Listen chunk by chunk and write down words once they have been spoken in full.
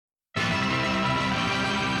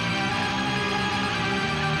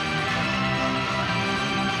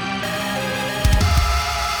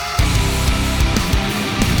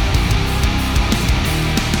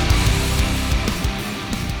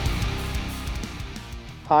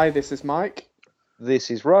Hi, this is Mike. This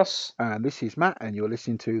is Russ. And this is Matt, and you're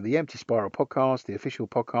listening to the Empty Spiral podcast, the official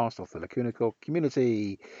podcast of the Lacuna Core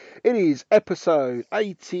community. It is episode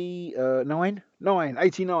 89,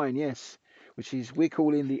 yes, which is we're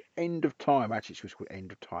calling the end of time. Actually, it's just called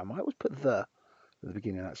end of time. I always put the at the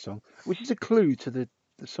beginning of that song, which is a clue to the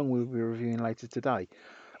song we'll be reviewing later today.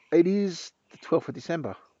 It is the 12th of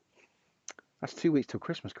December. That's 2 weeks till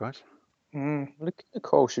Christmas, guys. Lacuna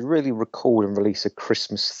Core should really record and release a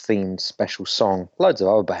Christmas-themed special song. Loads of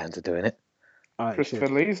other bands are doing it. Christopher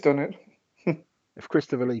Lee's done it. If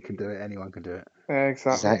Christopher Lee can do it, anyone can do it.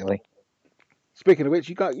 Exactly. Speaking of which,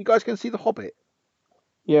 you guys can see The Hobbit.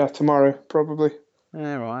 Yeah, tomorrow, probably.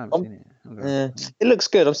 Yeah, right, I haven't seen it. It looks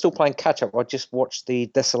good. I'm still playing catch-up. I just watched The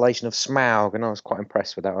Desolation of Smaug, and I was quite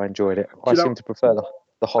impressed with that. I enjoyed it. I seem to prefer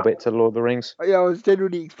the Hobbit to Lord of the Rings. Yeah, I was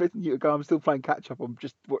genuinely expecting you to go, I'm still playing catch-up. I'm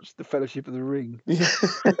just watched The Fellowship of the Ring.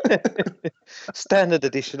 Standard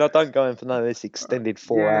edition. I don't go in for none of this extended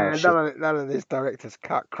 4 hours. None of this director's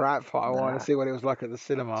cut crap. I want to see what it was like at the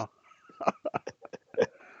cinema.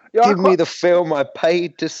 Give me the film I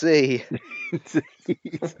paid to see.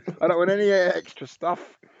 I don't want any extra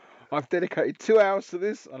stuff. I've dedicated 2 hours to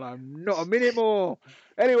this, and I'm not a minute more.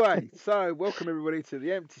 Anyway, so welcome everybody to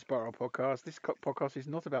the Empty Spiral podcast. This podcast is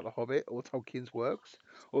not about The Hobbit or Tolkien's works,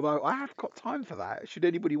 although I have got time for that. Should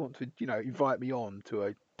anybody want to, invite me on to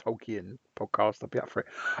a Tolkien podcast, I'll be up for it.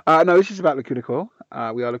 No, this is about Lacuna Core.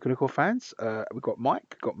 We are Lacuna Core fans. We've got Mike,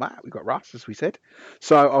 we've got Matt, we've got Russ, as we said.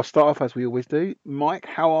 So I'll start off as we always do. Mike,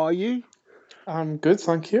 how are you? I'm good,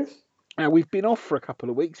 thank you. We've been off for a couple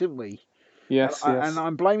of weeks, haven't we? Yes. And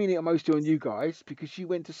I'm blaming it mostly on you guys because you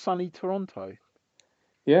went to sunny Toronto.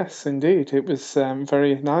 Yes, indeed. It was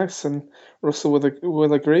very nice, and Russell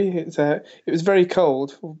will agree. It was very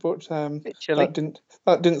cold, but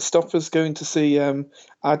that didn't stop us going to see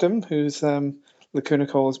Adam, who's Lacuna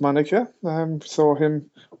Core's manager. Saw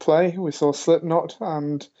him play. We saw Slipknot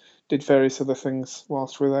and did various other things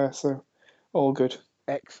whilst we were there. So all good.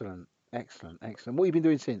 Excellent. What have you been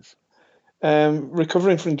doing since?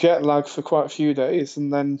 Recovering from jet lag for quite a few days,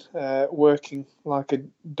 and then working like a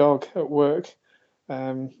dog at work.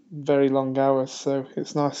 Very long hours, so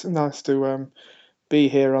it's nice to be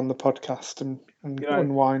here on the podcast and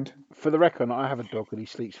unwind. For the record, I have a dog and he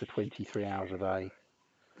sleeps for 23 hours a day.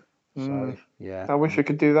 So yeah, I wish I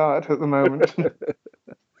could do that at the moment.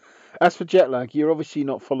 As for jet lag, you're obviously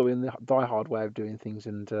not following the die-hard way of doing things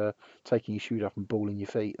and taking your shoes off and balling your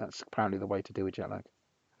feet. That's apparently the way to deal with jet lag.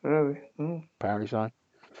 Really? Apparently so.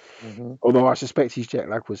 Mm-hmm. Although I suspect his jet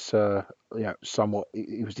lag was, somewhat.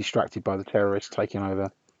 He was distracted by the terrorists taking over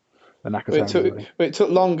the Nakatomi. It took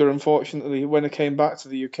longer, unfortunately. When I came back to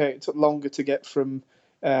the UK, it took longer to get from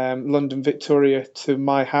London Victoria to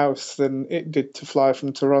my house than it did to fly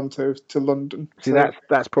from Toronto to London. See,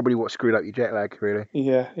 that's probably what screwed up your jet lag, really.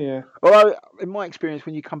 Yeah. Although, in my experience,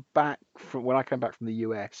 when I came back from the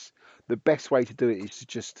US, the best way to do it is to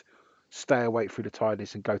just stay awake through the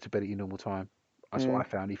tiredness and go to bed at your normal time. That's what I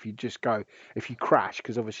found. If you crash,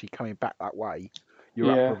 because obviously coming back that way,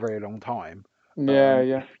 you're up for a very long time.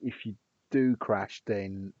 Yeah. If you do crash,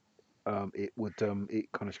 then it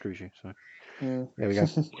kind of screws you. So there we go.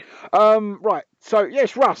 Right. So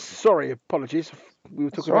yes, Russ. Sorry, apologies. We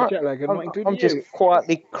were talking about jet lag and not including I'm just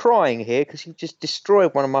quietly crying here because you just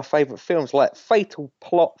destroyed one of my favourite films. Like, fatal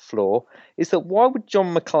plot flaw is that why would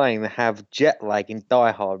John McClane have jet lag in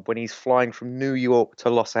Die Hard when he's flying from New York to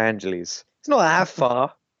Los Angeles? It's not that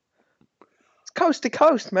far. It's coast to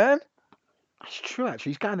coast, man. That's true,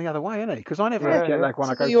 actually. He's going the other way, isn't he? Because I never had jet lag when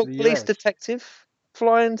I go to the US. New York police detective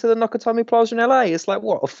flying to the Nakatomi Plaza in LA. It's like,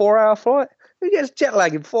 what, a 4-hour flight? Who gets jet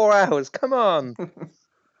lag in 4 hours? Come on.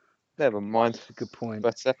 Never mind. That's a good point.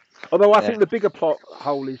 But, although I think the bigger plot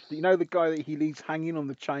hole is, the guy that he leaves hanging on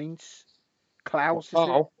the chains? Klaus,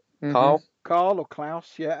 Carl. Carl or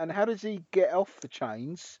Klaus, yeah. And how does he get off the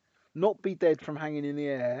chains, not be dead from hanging in the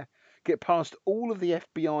air, get past all of the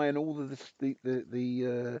FBI and all of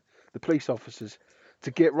the police officers to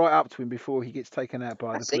get right up to him before he gets taken out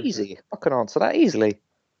by the police? That's easy. I can answer that easily.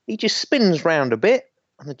 He just spins round a bit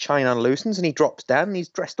and the chain unloosens and he drops down and he's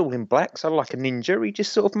dressed all in black, so like a ninja, he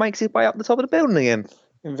just sort of makes his way up the top of the building again.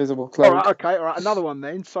 Invisible cloak. All right, another one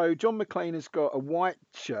then. So John McClane has got a white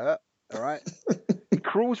shirt, all right? He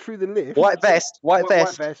crawls through the lift. White vest,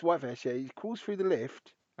 yeah. He crawls through the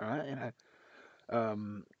lift, all right,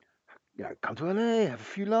 come to LA, have a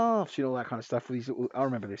few laughs, all that kind of stuff. I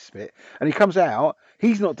remember this bit. And he comes out,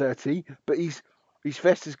 he's not dirty, but his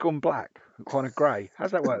vest has gone black, kind of grey.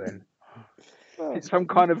 How's that work then? It's some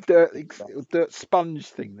kind of dirt sponge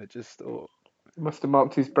thing that just... He must have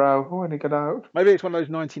mopped his brow when he got out. Maybe it's one of those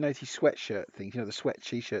 1980 sweatshirt things, the sweat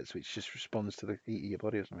t-shirts, which just responds to the heat of your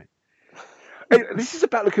body or something. Anyway, this is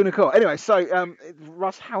about Lacuna Coil. Anyway, so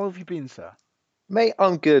Russ, how have you been, sir? Mate,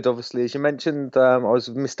 I'm good, obviously. As you mentioned, I was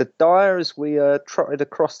with Mr. Dyer as we trotted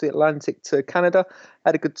across the Atlantic to Canada.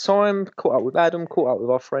 Had a good time, caught up with Adam, caught up with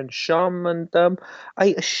our friend Shum, and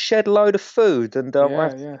ate a shed load of food. And I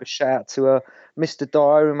have to give a shout out to Mr.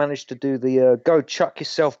 Dyer, who managed to do the Go Chuck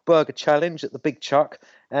Yourself Burger Challenge at the Big Chuck.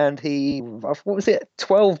 And what was it,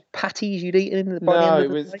 12 patties you'd eaten by the end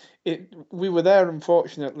of the day? We were there,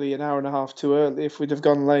 unfortunately, an hour and a half too early. If we'd have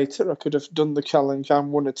gone later, I could have done the challenge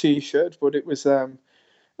and won a T-shirt, but it was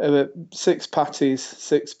 6 patties,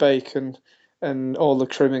 6 bacon, and all the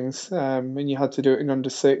trimmings, and you had to do it in under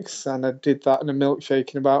 6, and I did that in a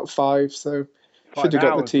milkshake in about 5, so should have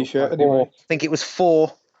got the T-shirt anyway. I think it was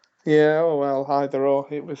 4. Yeah, oh well, either or.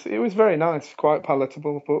 It was very nice, quite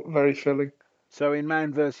palatable, but very filling. So in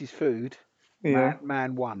Man versus Food,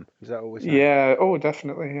 man won. Is that what we're saying? Yeah, oh,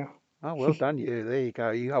 definitely, yeah. Oh, well done, you. There you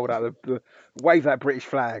go. You hold out wave that British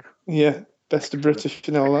flag. Yeah, best of British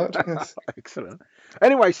and all that. Yes. Excellent.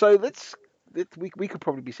 Anyway, so we could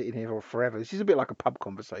probably be sitting here forever. This is a bit like a pub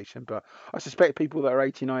conversation, but I suspect people that are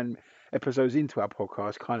 89 episodes into our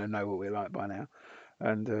podcast kind of know what we're like by now,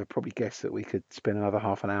 and probably guess that we could spend another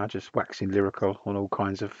half an hour just waxing lyrical on all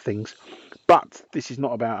kinds of things. But this is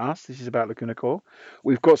not about us. This is about Lacuna Coil.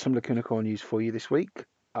 We've got some Lacuna Coil news for you this week.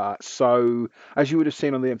 So, as you would have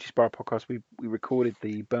seen on the Empty Spiral podcast, we recorded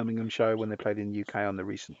the Birmingham show when they played in the UK on the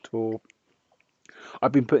recent tour.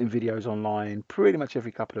 I've been putting videos online pretty much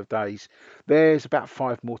every couple of days. There's about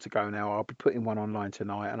 5 more to go now. I'll be putting one online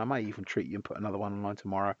tonight, and I may even treat you and put another one online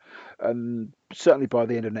tomorrow. And certainly by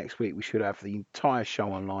the end of next week, we should have the entire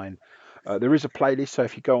show online. There is a playlist, so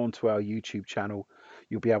if you go onto our YouTube channel,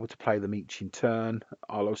 you'll be able to play them each in turn.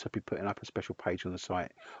 I'll also be putting up a special page on the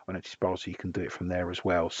site on Empty Spiral, so you can do it from there as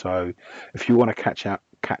well. So if you want to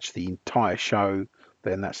catch the entire show,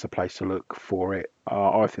 then that's the place to look for it.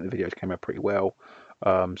 I think the videos came out pretty well.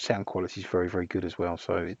 Sound quality is very, very good as well.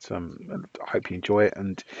 So it's I hope you enjoy it.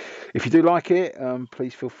 And if you do like it,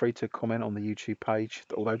 please feel free to comment on the YouTube page.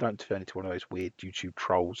 Although don't turn into one of those weird YouTube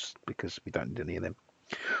trolls, because we don't need any of them.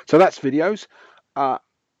 So that's videos.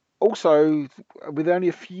 Also, with only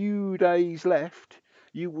a few days left,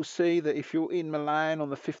 you will see that if you're in Milan on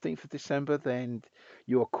the 15th of December, then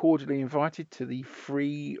you are cordially invited to the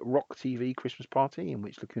free Rock TV Christmas party, in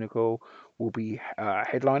which Lacuna Coil will be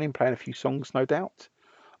headlining, playing a few songs, no doubt.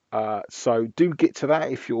 So do get to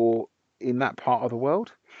that if you're in that part of the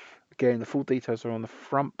world. Again, the full details are on the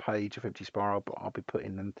front page of Empty Spiral, but I'll be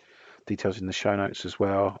putting the details in the show notes as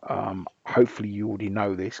well. Hopefully you already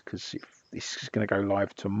know this, because this is going to go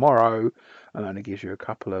live tomorrow, and only gives you a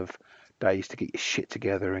couple of days to get your shit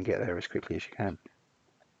together and get there as quickly as you can.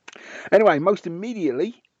 Anyway, most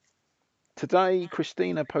immediately, today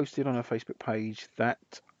Christina posted on her Facebook page that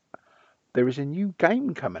there is a new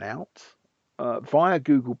game coming out via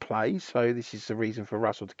Google Play. So this is the reason for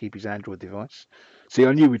Russell to keep his Android device. See,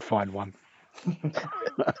 I knew we'd find one.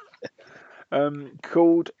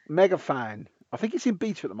 Called Megafan. I think it's in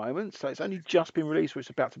beta at the moment, so it's only just been released, or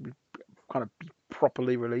it's about to be kind of be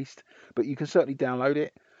properly released, but you can certainly download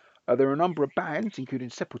it. There are a number of bands, including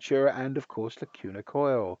Sepultura and, of course, Lacuna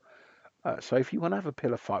Coil. So if you want to have a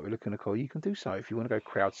pillar fight with Lacuna Coil, you can do so. If you want to go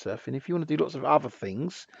crowd surfing, if you want to do lots of other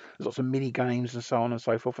things, there's lots of mini games and so on and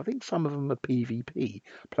so forth. I think some of them are PvP,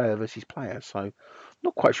 player versus player. So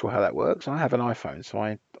not quite sure how that works. I have an iPhone, so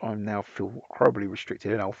I now feel horribly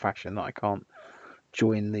restricted and old-fashioned that I can't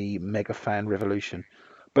join the mega fan revolution.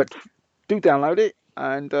 But do download it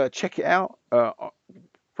and check it out.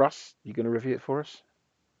 Russ, you going to review it for us?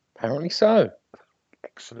 Apparently so.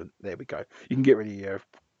 Excellent. There we go. You can get rid of your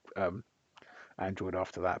Android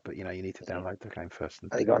after that, but you need to download the game first.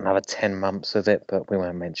 They got another 10 months of it, but we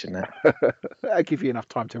won't mention that. That'll give you enough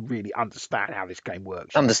time to really understand how this game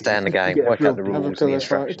works. Understand the game, work out the rules and the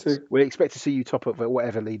instructions. We expect to see you top up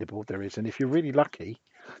whatever leaderboard there is, and if you're really lucky,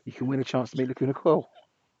 you can win a chance to meet Lacuna Coil.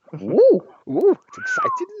 Ooh, it's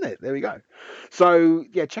exciting, isn't it? There we go. So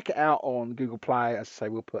yeah, check it out on Google Play. As I say,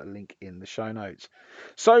 we'll put a link in the show notes.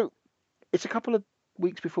 So it's a couple of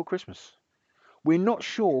weeks before Christmas. We're not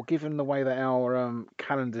sure, given the way that our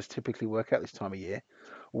calendars typically work out this time of year,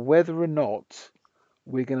 whether or not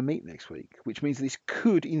we're going to meet next week, which means this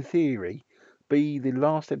could, in theory, be the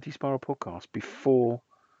last Empty Spiral podcast before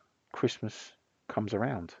Christmas comes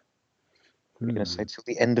around. I'm going to say till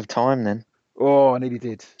the end of time then. Oh, I nearly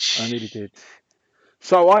did.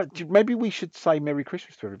 So maybe we should say Merry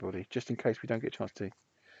Christmas to everybody, just in case we don't get a chance to.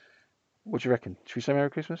 What do you reckon? Should we say Merry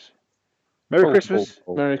Christmas? Merry Christmas.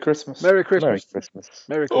 Merry Christmas. Merry Christmas. Merry Christmas.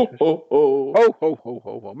 Merry Christmas. Ho, ho, ho. Ho, ho, ho,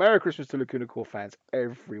 ho, ho. Merry Christmas to Lacuna Core fans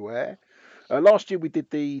everywhere. Last year we did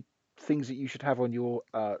the things that you should have on your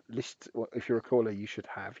list. If you're a caller, you should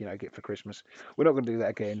have, get for Christmas. We're not going to do that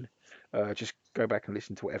again. Just go back and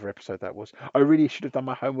listen to whatever episode that was. I really should have done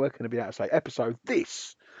my homework and be able to say episode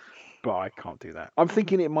this, but I can't do that. I'm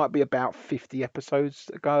thinking it might be about 50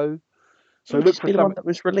 episodes ago. So look for the one that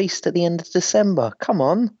was released at the end of December. Come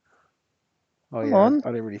on. Oh, yeah. I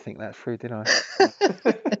didn't really think that through, did I?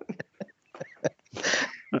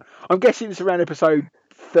 I'm guessing it's around episode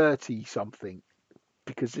 30 something,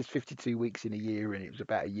 because there's 52 weeks in a year and it was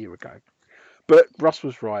about a year ago. But Russ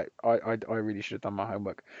was right. I really should have done my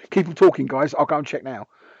homework. Keep them talking, guys. I'll go and check now.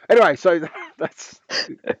 Anyway, so that's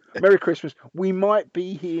Merry Christmas. We might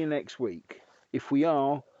be here next week. If we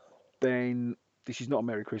are, then this is not a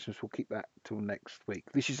Merry Christmas. We'll keep that till next week.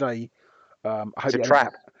 This is a it's a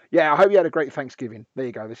trap. I hope you had a great Thanksgiving. There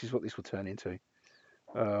you go. This is what this will turn into.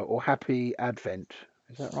 Or Happy Advent.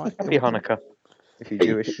 Is that right? Happy Hanukkah, if you're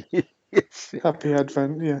Jewish. Yes. Happy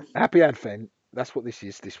Advent, yeah. Happy Advent. That's what this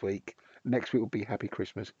is this week. Next week will be Happy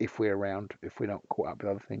Christmas if we're around, if we're not caught up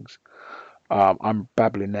with other things. I'm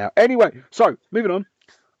babbling now. Anyway, so moving on.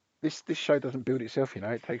 This show doesn't build itself,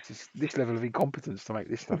 It takes this level of incompetence to make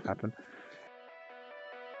this stuff happen.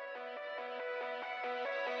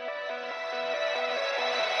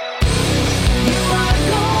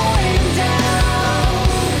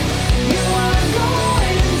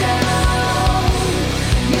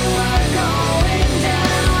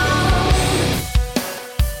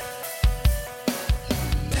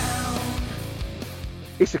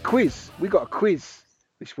 It's a quiz. We got a quiz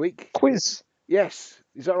this week. Quiz? Yes.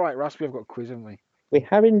 Is that right, Russ? We've got a quiz, haven't we? We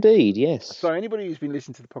have indeed, yes. So anybody who's been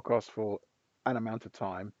listening to the podcast for an amount of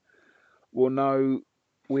time will know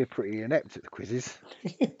we're pretty inept at the quizzes.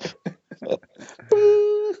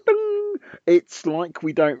 It's like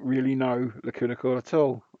we don't really know Lacuna Core at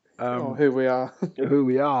all. Or who we are. Who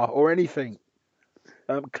we are, or anything.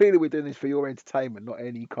 Clearly we're doing this for your entertainment, not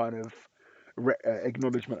any kind of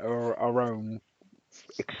acknowledgement of our own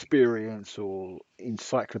experience or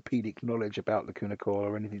encyclopedic knowledge about Lacuna Core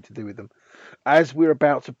or anything to do with them, as we're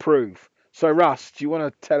about to prove. So, Russ, do you want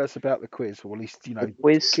to tell us about the quiz, or at least the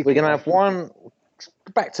quiz? We're going to have one.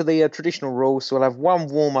 Back to the traditional rules, so we'll have one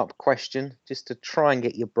warm-up question just to try and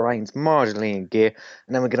get your brains marginally in gear,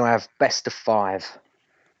 and then we're going to have best of 5.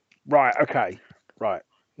 Right. Okay. Right.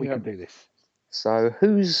 We can do this. So,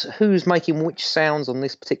 who's making which sounds on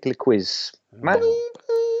this particular quiz? Matt?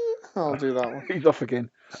 I'll do that one. He's off again.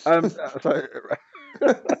 So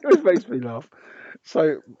it makes me laugh.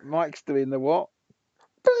 So Mike's doing the what?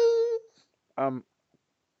 I'm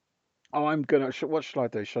gonna. What shall I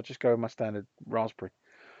do? Shall I just go with my standard raspberry?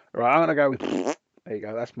 Right, I'm gonna go with. There you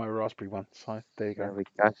go. That's my raspberry one. So there you go. There we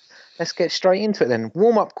go. Let's get straight into it then.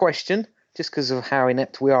 Warm-up question, just because of how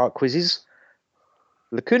inept we are at quizzes.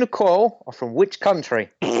 Lacuna Core are from which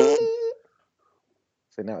country? I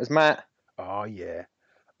think that was Matt. Oh yeah.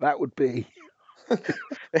 That would be.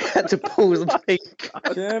 They had to pause the peak.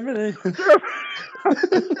 Germany.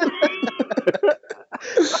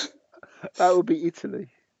 That would be Italy.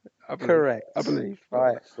 Correct. I believe.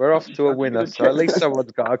 Right. We're off to a winner, so at least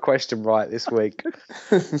someone's got a question right this week.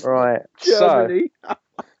 Right. Germany. So,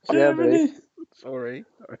 Germany. Sorry.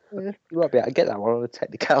 You might be able to get that one on a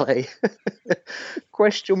technicality.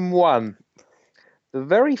 Question 1. The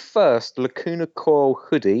very first Lacuna Core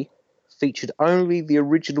hoodie featured only the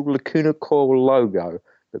original Lacuna Core logo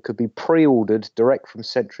that could be pre-ordered direct from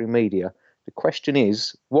Century Media. The question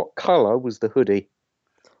is, what colour was the hoodie?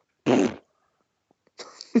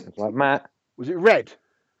 Like Matt. Was it red?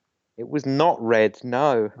 It was not red,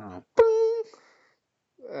 no.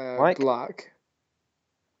 Mike? Black.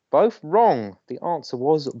 Both wrong. The answer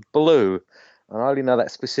was blue. And I only know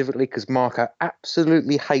that specifically because Marco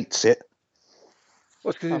absolutely hates it.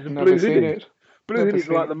 What's because it's a blue hoodie? Blue hoodie is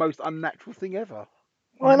like the most unnatural thing ever.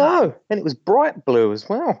 I know. And it was bright blue as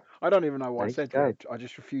well. I don't even know why I said red. I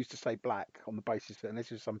just refused to say black on the basis that unless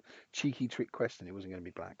it was some cheeky trick question, it wasn't going to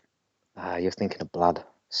be black. You're thinking of blood.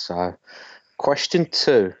 So, question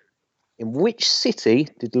 2. In which city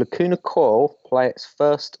did Lacuna Core play its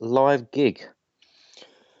first live gig?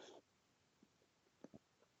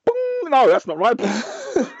 No, that's not right.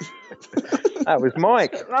 That was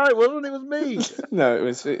Mike. No, it wasn't. It was me. No, it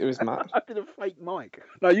was Matt. I did a fake Mike.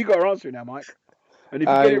 No, you got to answer it now, Mike. And if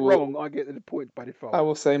you get it wrong, I get the point by default. I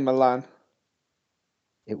will say Milan.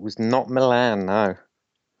 It was not Milan, no.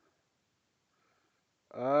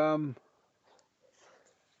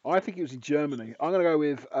 I think it was in Germany. I'm going to go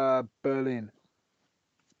with Berlin.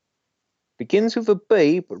 Begins with a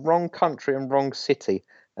B, but wrong country and wrong city.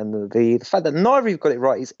 And the fact that neither of you got it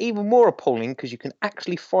right is even more appalling because you can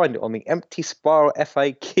actually find it on the Empty Spiral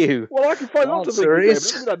FAQ. Well, I can find lots of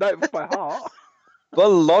things, but I don't know it by heart.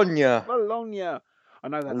 Bologna. Bologna. I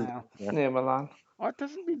know that now. Near Milan. It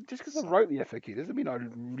doesn't mean just because I wrote the FAQ doesn't mean I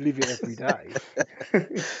live it every day.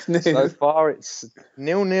 So far, it's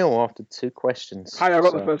 0-0 after 2 questions. Hey, I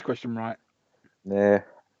got the first question right. Yeah,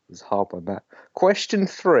 it's hard by that. Question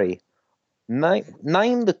 3.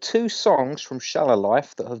 Name the 2 songs from Shallow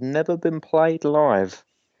Life that have never been played live.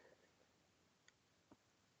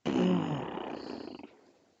 Sounds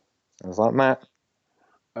like Matt.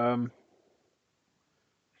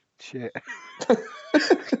 Shit.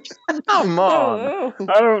 Come on.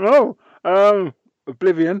 I don't know.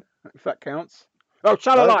 Oblivion, if that counts. Oh,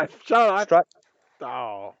 Shallow Life. Shallow Life.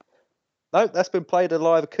 Oh. No, that's been played a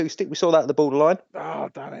live acoustic. We saw that at the Borderline. Oh,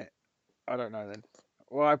 damn it. I don't know then.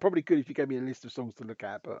 Well, I probably could if you gave me a list of songs to look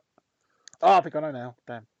at, but... Oh, I think I know now.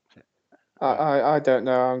 Damn. Shit. I don't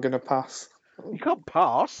know. I'm going to pass. You can't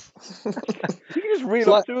pass. You can just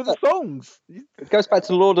reel off 2 of the songs. It goes back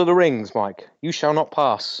to Lord of the Rings, Mike. You shall not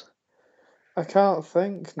pass. I can't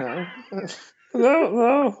think now.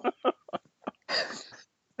 No.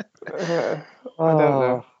 I don't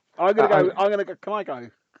know. I'm gonna go. Can I go?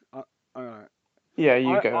 Yeah,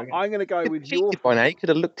 you go. I'm gonna go with your. By now, you could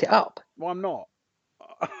have looked it up. Well, I'm not.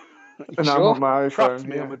 And I'm on my iPhone. Trust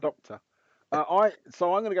me, I'm a doctor.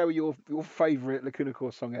 So I'm gonna go with your favourite Lacuna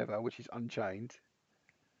Coil song ever, which is Unchained.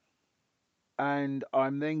 And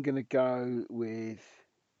I'm then gonna go with.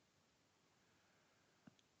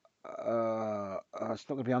 It's not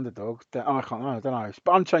going to be Underdog. I can't know. I don't know.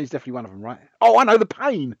 But Unchained's definitely one of them, right? Oh, I know, The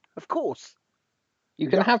Pain. Of course. You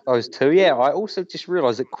can have those 2. Yeah, I also just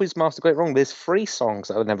realised that Quizmaster got it wrong. There's 3 songs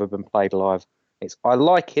that have never been played live. It's I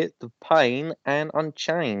Like It, The Pain, and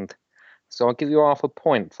Unchained. So I'll give you half a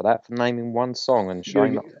point for that, for naming 1 song and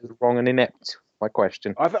showing that I was wrong and inept. My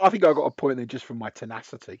question. I think I got a point there just from my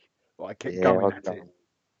tenacity. I kept going at it.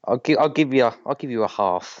 I'll give you a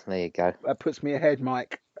half. There you go. That puts me ahead,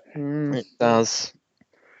 Mike. It does.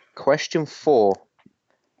 Question 4.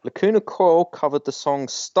 Lacuna Coil covered the song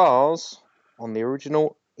Stars on the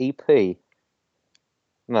original EP.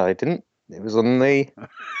 No, they didn't. It was on the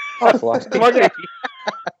Half-Life. Do I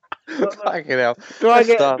get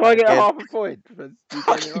half a point?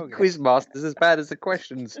 Quizmaster's as bad as the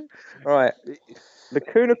questions. Right.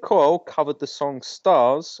 Lacuna Coil covered the song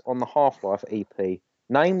Stars on the Half-Life EP.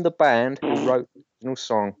 Name the band who wrote the original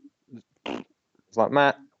song. It's like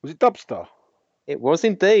Matt. Was it Dubstar? It was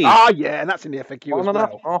indeed. Yeah, and that's in the FAQ as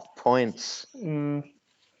well. 1.5 points.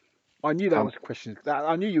 I knew that was a question.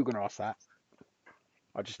 I knew you were going to ask that.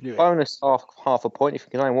 I just knew it. Bonus half a point if you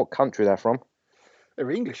can name what country they're from. They're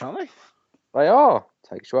English, aren't they? They are.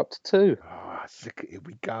 Takes you up to 2. Here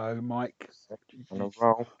we go, Mike. On a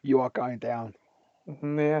roll. You are going down.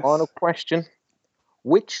 Yes. Final question.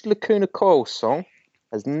 Which Lacuna Coil song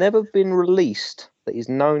has never been released that is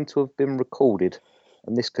known to have been recorded?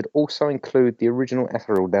 And this could also include the original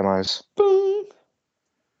Ethereal demos. Boom.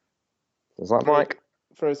 Does that, Mike?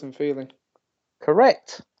 Frozen Feeling.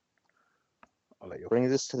 Correct. I'll let you.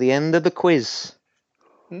 Brings us to the end of the quiz.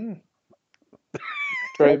 Very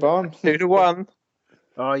bon. 2-1.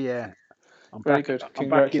 Oh, yeah. Very good.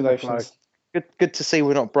 Congratulations. Good to see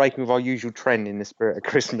we're not breaking with our usual trend in the spirit of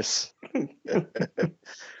Christmas.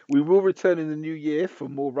 We will return in the new year for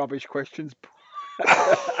more rubbish questions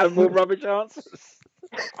and more rubbish answers.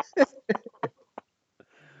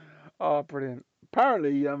 Oh, brilliant.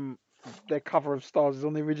 Apparently, their cover of Stars is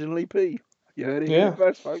on the original EP. You heard it here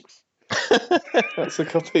first, folks. That's a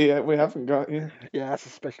copy we haven't got yet. Yeah, that's a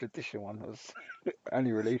special edition one. That was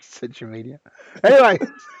only released Century Media. Anyway.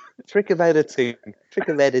 Trick of editing.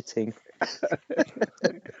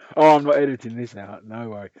 Oh, I'm not editing this now. No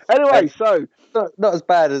worry. Anyway, so... Not as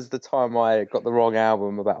bad as the time I got the wrong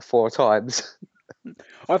album about 4 times.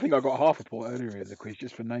 I think I got half a point earlier in the quiz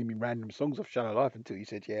just for naming random songs off Shallow Life until you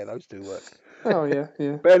said, yeah, those 2 work. Oh, yeah.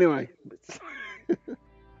 But anyway...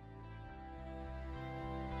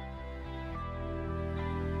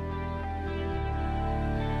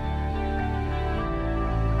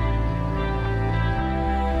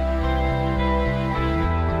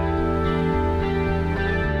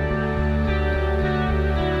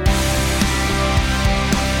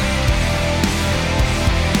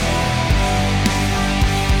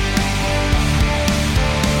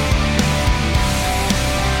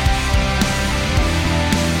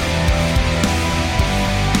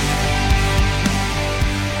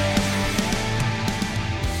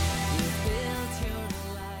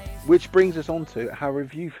 Which brings us on to our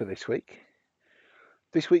review for this week.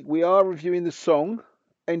 This week we are reviewing the song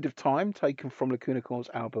End of Time, taken from Lacuna Coil's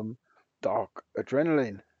album Dark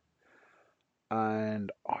Adrenaline.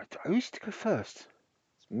 And who's to go first?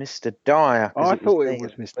 Mr. Dyer. I thought it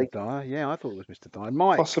was Mr. Dyer. Yeah, I thought it was Mr. Dyer.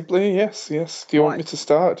 Mike. Possibly, yes. Do you want me to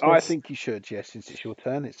start? Yes. I think you should, yes, since it's your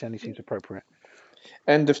turn. It certainly seems appropriate.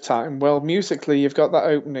 End of Time. Well, musically, you've got that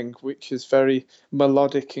opening, which is very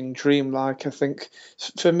melodic and dreamlike. I think,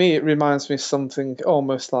 for me, it reminds me of something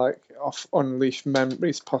almost like off Unleashed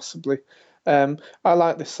Memories, possibly. I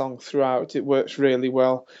like this song throughout. It works really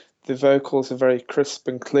well. The vocals are very crisp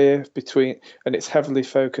and clear and it's heavily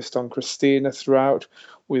focused on Christina throughout,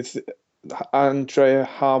 with Andrea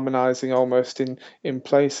harmonizing almost in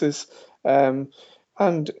places.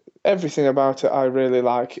 And everything about it I really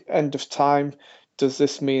like. End of Time. Does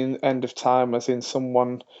this mean end of time as in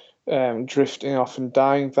someone drifting off and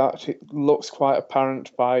dying? That it looks quite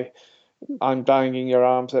apparent by I'm dying in your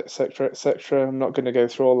arms, etc., etc. I'm not going to go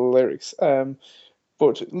through all the lyrics.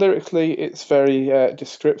 But lyrically, it's very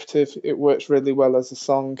descriptive. It works really well as a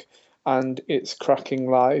song, and it's cracking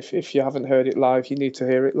live. If you haven't heard it live, you need to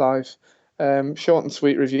hear it live. Short and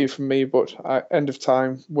sweet review from me, but End of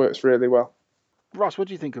Time works really well. Russ, what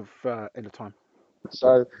do you think of End of Time?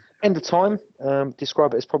 So, End of Time,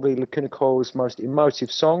 describe it as probably Lacuna Coil's most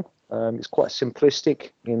emotive song. It's quite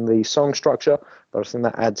simplistic in the song structure, but I think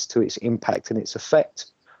that adds to its impact and its effect.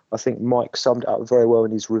 I think Mike summed it up very well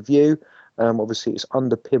in his review. Obviously, it's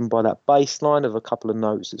underpinned by that bass line of a couple of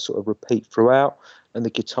notes that sort of repeat throughout, and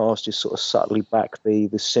the guitars just sort of subtly back the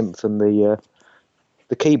synth and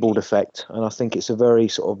the keyboard effect. And I think it's a very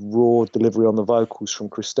sort of raw delivery on the vocals from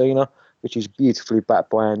Christina, which is beautifully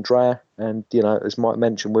backed by Andrea. And, you know, as Mike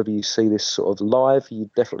mentioned, whether you see this sort of live,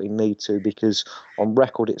 you definitely need to, because on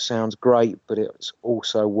record it sounds great, but it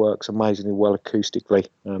also works amazingly well acoustically.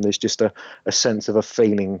 There's just a sense of a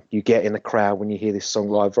feeling you get in the crowd when you hear this song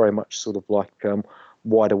live, very much sort of like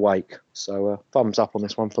Wide Awake. So thumbs up on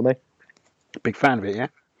this one for me. Big fan of it, yeah?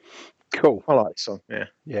 Cool. I like this song, yeah.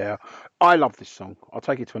 Yeah, I love this song. I'll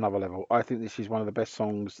take it to another level. I think this is one of the best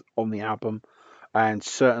songs on the album, and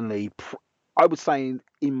certainly, I would say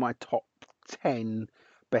in my top 10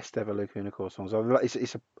 best ever Lacuna Coil songs.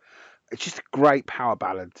 It's just a great power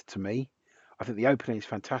ballad to me. I think the opening is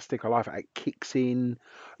fantastic. I like how it kicks in.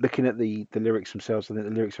 Looking at the lyrics themselves, I think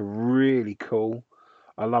the lyrics are really cool.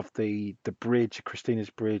 I love the bridge, Christina's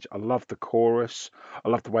bridge. I love the chorus. I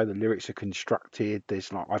love the way the lyrics are constructed.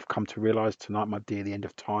 There's like, I've come to realize tonight, my dear, the end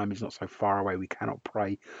of time is not so far away. We cannot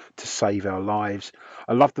pray to save our lives.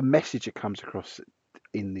 I love the message that comes across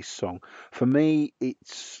in this song. For me,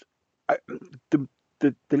 it's the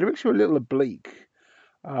lyrics are a little oblique.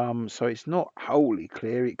 So it's not wholly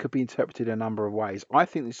clear. It could be interpreted a number of ways. I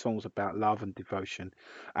think this song's about love and devotion,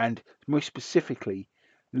 and more specifically,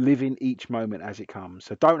 living each moment as it comes.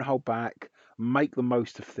 So don't hold back. Make the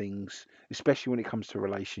most of things, especially when it comes to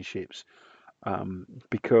relationships,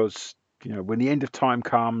 because when the end of time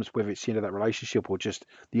comes, whether it's the end of that relationship or just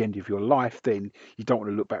the end of your life, then you don't want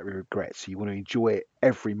to look back with regret. So you want to enjoy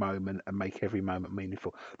every moment and make every moment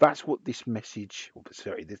meaningful. That's what this message,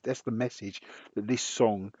 that's the message that this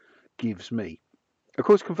song gives me. Of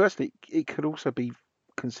course, conversely, it could also be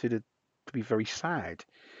considered to be very sad.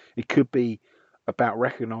 It could be about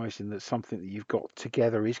recognizing that something that you've got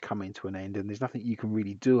together is coming to an end and there's nothing you can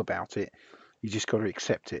really do about it. You just got to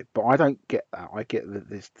accept it. But I don't get that. I get that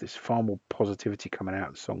there's far more positivity coming out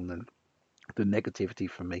of the song than the negativity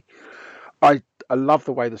for me. I love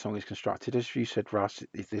the way the song is constructed. As you said, Russ,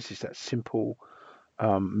 this is that simple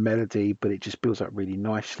melody, but it just builds up really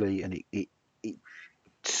nicely, and it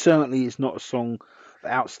certainly is not a song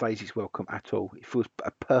that outstays its welcome at all. It feels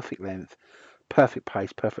a perfect length, perfect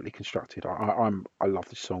pace, perfectly constructed. I love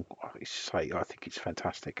this song. I think it's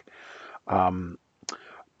fantastic.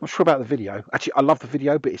 Not sure about the video. Actually, I love the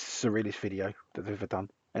video, but it's the surrealist video that they've ever done.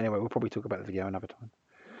 Anyway, we'll probably talk about the video another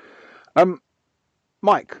time.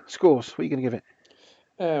 Mike, scores. What are you going to give it?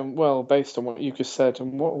 Well, based on what you just said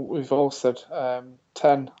and what we've all said,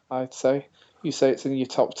 10, I'd say. You say it's in your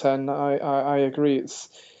top 10. I agree. It's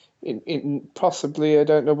in possibly. I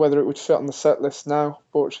don't know whether it would fit on the set list now,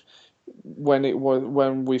 but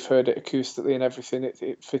when we've heard it acoustically and everything,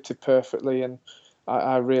 it fitted perfectly, and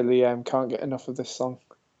I really can't get enough of this song.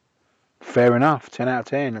 Fair enough. 10 out of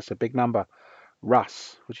 10. That's a big number.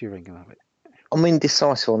 Russ, what do you think of it? I'm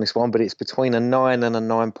indecisive on this one, but it's between a 9 and a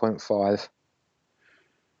 9.5.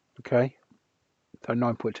 Okay. So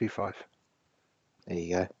 9.25. There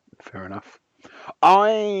you go. Fair enough.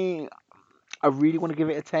 I really want to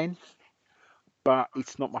give it a 10, but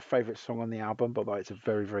it's not my favourite song on the album, but it's a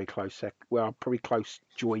very, very close probably close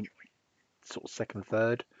joint sort of second,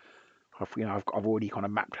 third. I've already kind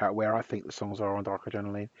of mapped out where I think the songs are on Dark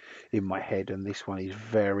Adrenaline in my head, and this one is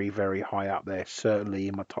very, very high up there. Certainly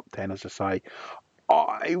in my top 10, as I say.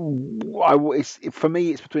 For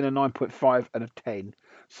me, it's between a 9.5 and a 10.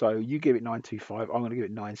 So you give it 9.25. I'm going to give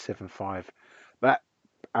it 9.75. That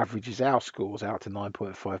averages our scores out to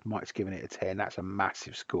 9.5. Mike's giving it a 10. That's a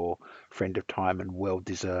massive score. Friend of time and well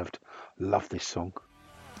deserved. Love this song.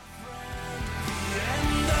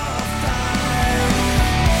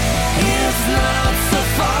 It's not so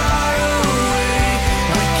far away.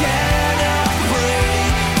 I cannot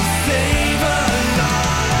wait to save our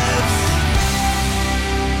lives.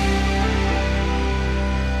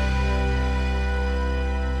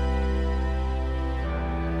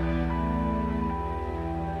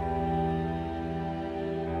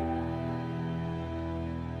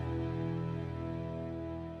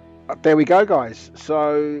 There we go, guys.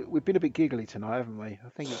 So we've been a bit giggly tonight, haven't we? I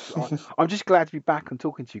think I'm just glad to be back and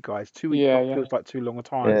talking to you guys. 2 weeks feels like too long a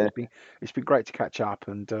time. Yeah. It's been great to catch up,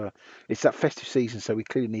 and it's that festive season, so we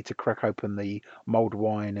clearly need to crack open the mulled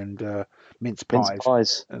wine and mince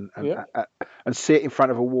pies. And sit in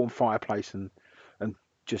front of a warm fireplace and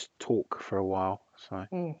just talk for a while. So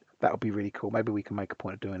that would be really cool. Maybe we can make a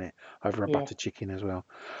point of doing it over a butter chicken as well.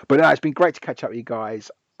 But no, it's been great to catch up with you guys.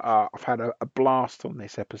 I've had a blast on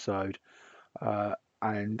this episode,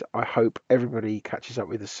 and I hope everybody catches up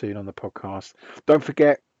with us soon on the podcast. Don't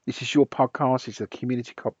forget, this is your podcast. It's a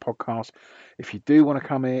community podcast. If you do want to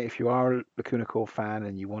come here, if you are a Lacuna Core fan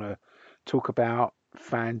and you want to talk about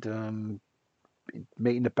fandom,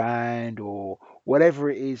 meeting the band, or whatever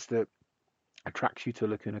it is that attracts you to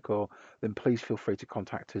Lacuna Core, then please feel free to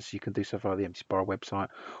contact us. You can do so via the Empty Spiral website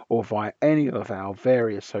or via any of our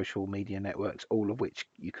various social media networks, all of which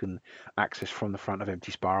you can access from the front of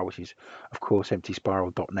Empty Spiral, which is, of course,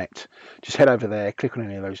 emptyspiral.net. Just head over there, click on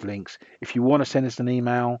any of those links. If you want to send us an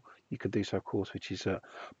email, you can do so, of course, which is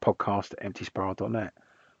podcast@emptyspiral.net.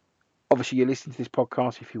 Obviously, you're listening to this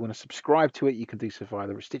podcast. If you want to subscribe to it, you can do so via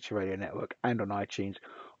the Stitcher Radio Network and on iTunes,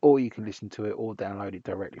 or you can listen to it or download it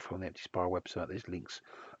directly from the Empty Spiral website. There's links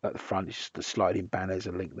at the front. It's just the sliding banner. There's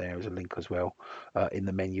a link there. There's a link as well in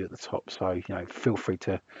the menu at the top. So, feel free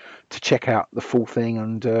to check out the full thing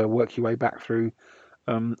and work your way back through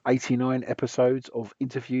 89 episodes of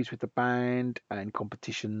interviews with the band and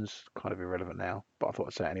competitions. Kind of irrelevant now, but I thought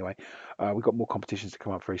I'd say it anyway. We've got more competitions to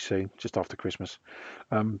come up very soon, just after Christmas.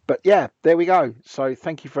 But yeah, there we go. So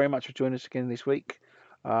thank you very much for joining us again this week.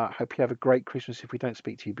 Hope you have a great Christmas if we don't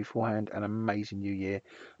speak to you beforehand, an amazing New Year.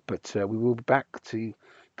 But we will be back to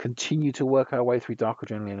continue to work our way through Dark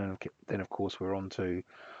Adrenaline, and then of course we're on to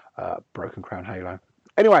Broken Crown Halo.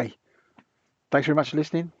 Anyway, thanks very much for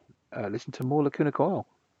listening. Listen to more Lacuna Coil.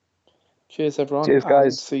 Cheers, everyone. Cheers,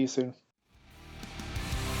 guys. See you soon.